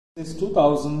This is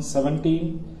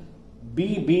 2017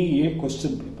 BBA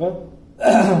question paper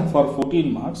for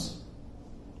 14 marks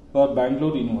for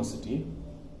Bangalore University.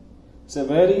 It's a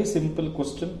very simple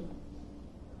question.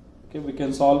 Okay, we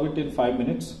can solve it in 5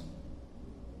 minutes.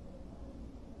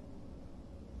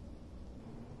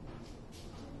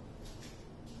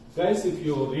 Guys, if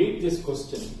you read this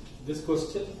question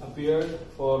appeared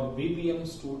for BBM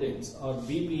students or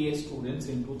BBA students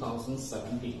in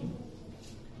 2017.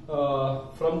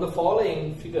 From the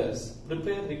following figures,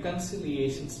 prepare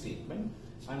reconciliation statement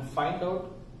and find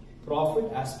out profit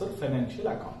as per financial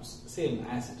accounts. Same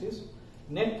as it is.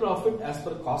 Net profit as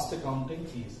per cost accounting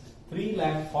is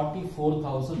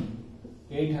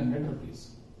 3,44,800 rupees.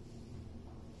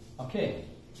 Okay.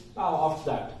 Now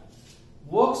after that,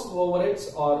 works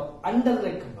overheads are under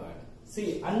recovered.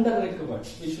 See, under recovered,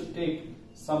 we should take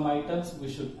some items, we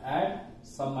should add,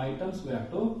 some items we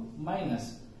have to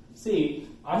minus. See,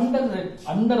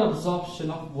 under absorption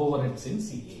of overheads in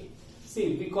CA.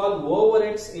 See, we call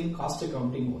overheads in cost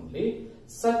accounting only.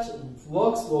 Such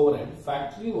works overhead,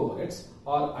 factory overheads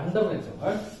are under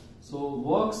recovered. So,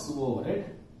 works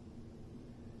overhead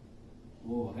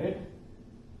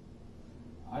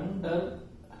under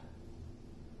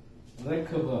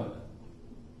recovered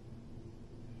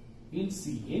in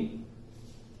CA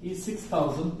is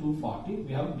 6,240.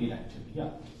 We have deducted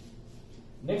here.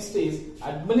 Next is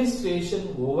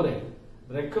administration overhead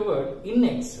recovered in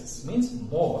excess, means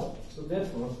more. So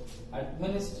therefore,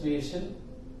 administration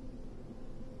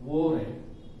overhead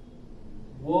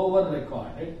over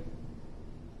recorded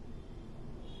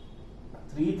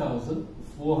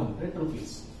 3,400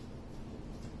 rupees.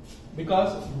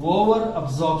 Because over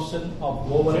absorption of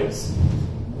overheads,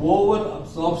 over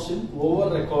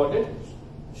recorded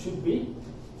should be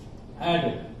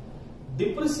added.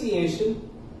 Depreciation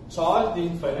charged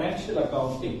in financial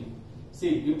accounting.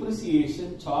 See,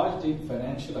 depreciation charged in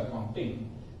financial accounting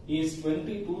is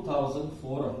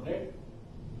 22,400.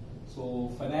 So,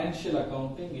 financial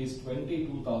accounting is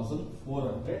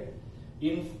 22,400.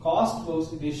 In cost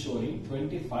books, it is showing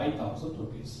 25,000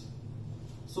 rupees.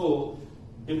 So,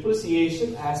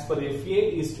 depreciation as per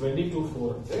FA is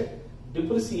 22,400.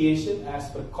 Depreciation as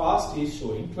per cost is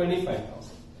showing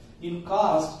 25,000. In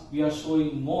cost, we are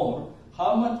showing more.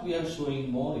 How much we are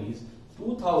showing more is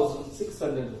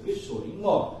 2,600 rupees showing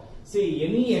more. See,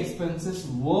 any expenses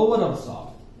over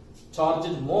absorbed,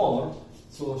 charged more,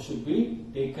 so should be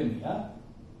taken here.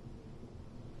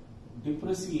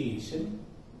 Depreciation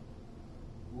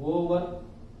over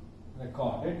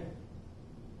recorded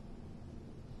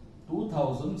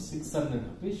 2,600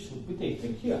 rupees should be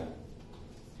taken here.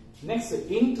 Next,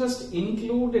 interest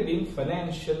included in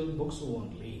financial books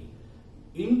only.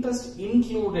 Interest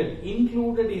included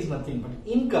is nothing but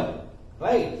income,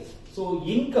 right? So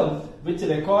income which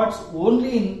records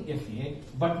only in FA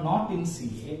but not in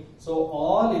CA. So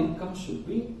all income should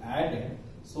be added.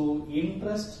 So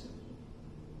interest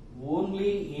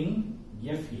only in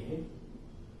FA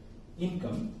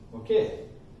income, okay,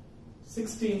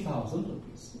 16,000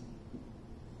 rupees.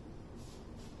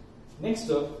 Next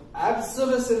up,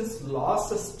 obsolescence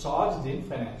losses charged in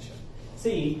financial.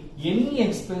 See, any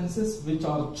expenses which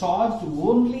are charged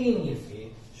only in FA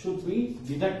should be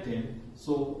deducted.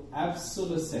 So,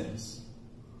 obsolescence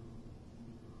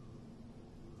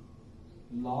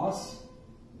loss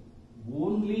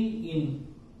only in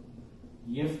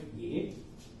FA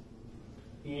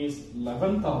is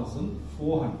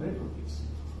 11,400 rupees.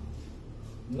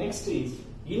 Next is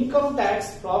income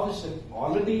tax provision.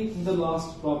 Already in the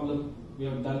last problem we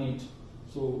have done it.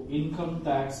 So, income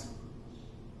tax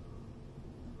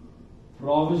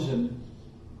provision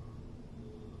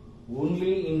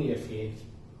only in FA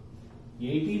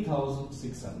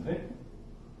 80,600.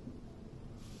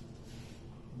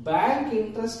 Bank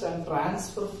interest and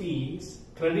transfer fees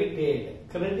credited.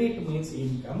 Credit means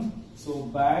income. So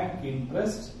bank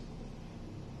interest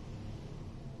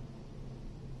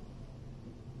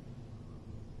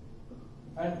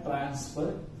and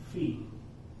transfer fee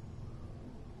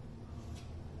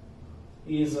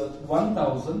is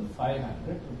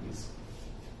 1,500 rupees.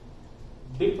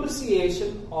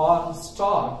 Depreciation on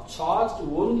stock charged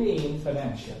only in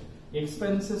financial.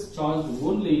 Expenses charged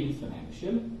only in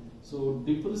financial. So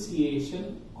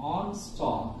depreciation on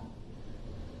stock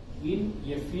in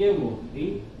FA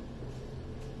only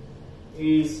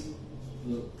is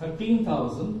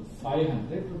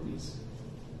 13,500 rupees.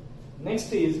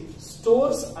 Next is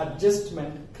stores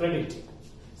adjustment credit.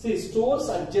 See, stores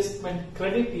adjustment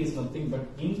credit is nothing but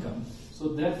income. So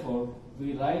therefore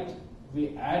we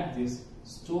add this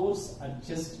stores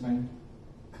adjustment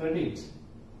credit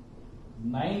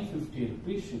 950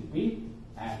 rupees should be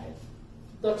added.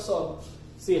 That's all.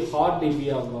 See, hardly we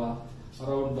have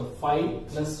around 5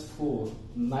 plus 4,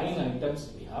 9 items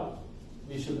we have.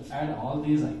 We should add all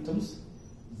these items.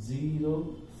 0,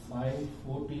 5,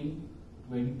 14,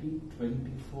 20,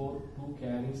 24, 2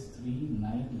 carries, 3,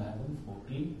 9, 11,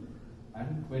 14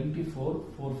 and 24,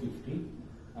 450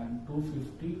 and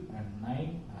 250 and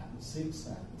 9 and 6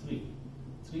 and 3.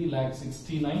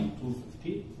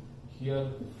 3,69,250. Here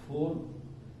 4,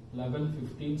 11,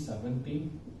 15,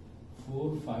 17,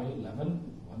 4, 5, 11,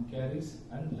 1 carries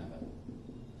and 11.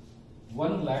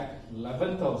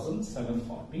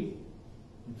 1,11,740.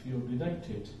 If you deduct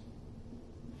it,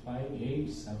 5,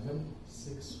 8, 7,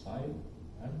 6, 5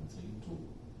 and 3, 2.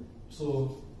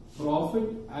 So profit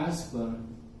as per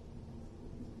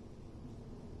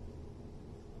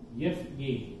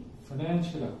FA,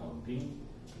 financial accounting,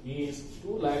 is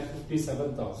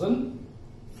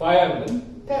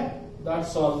 2,57,510.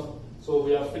 That's all. So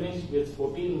we are finished with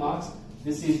 14 marks.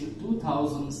 This is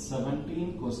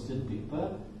 2017 question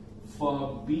paper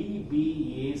for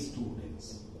BBA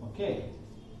students. Okay,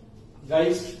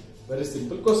 guys, very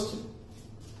simple question.